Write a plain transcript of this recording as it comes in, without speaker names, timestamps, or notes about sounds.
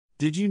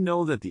Did you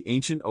know that the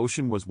ancient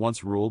ocean was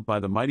once ruled by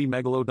the mighty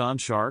Megalodon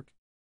shark?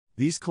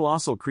 These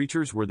colossal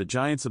creatures were the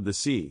giants of the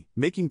sea,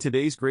 making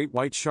today's great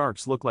white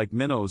sharks look like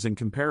minnows in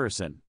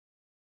comparison.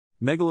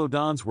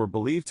 Megalodons were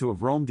believed to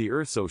have roamed the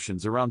Earth's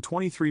oceans around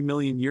 23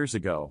 million years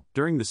ago,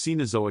 during the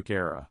Cenozoic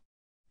era.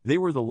 They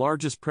were the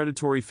largest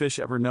predatory fish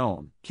ever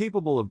known,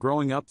 capable of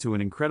growing up to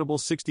an incredible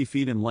 60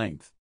 feet in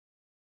length.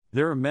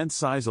 Their immense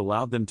size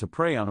allowed them to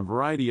prey on a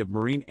variety of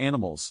marine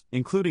animals,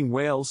 including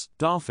whales,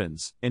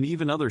 dolphins, and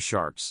even other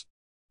sharks.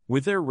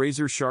 With their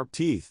razor-sharp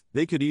teeth,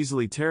 they could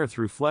easily tear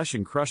through flesh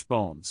and crush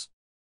bones.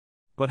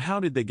 But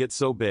how did they get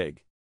so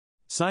big?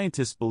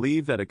 Scientists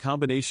believe that a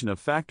combination of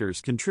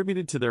factors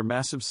contributed to their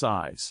massive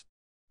size.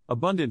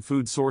 Abundant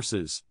food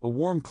sources, a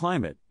warm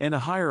climate, and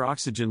a higher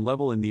oxygen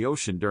level in the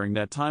ocean during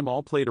that time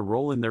all played a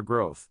role in their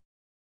growth.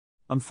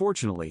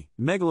 Unfortunately,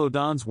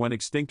 megalodons went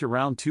extinct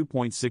around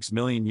 2.6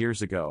 million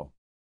years ago.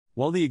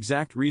 While the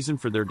exact reason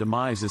for their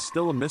demise is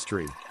still a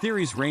mystery,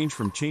 theories range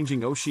from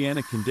changing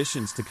oceanic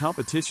conditions to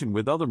competition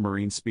with other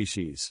marine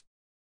species.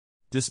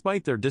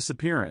 Despite their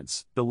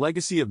disappearance, the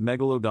legacy of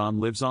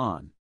Megalodon lives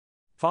on.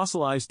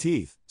 Fossilized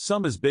teeth,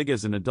 some as big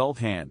as an adult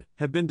hand,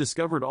 have been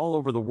discovered all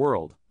over the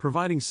world,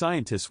 providing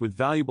scientists with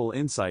valuable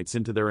insights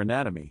into their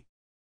anatomy.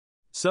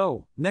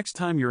 So, next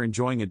time you're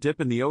enjoying a dip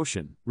in the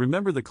ocean,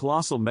 remember the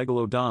colossal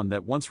Megalodon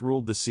that once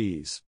ruled the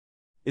seas.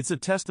 It's a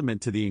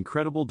testament to the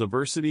incredible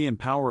diversity and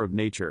power of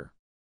nature.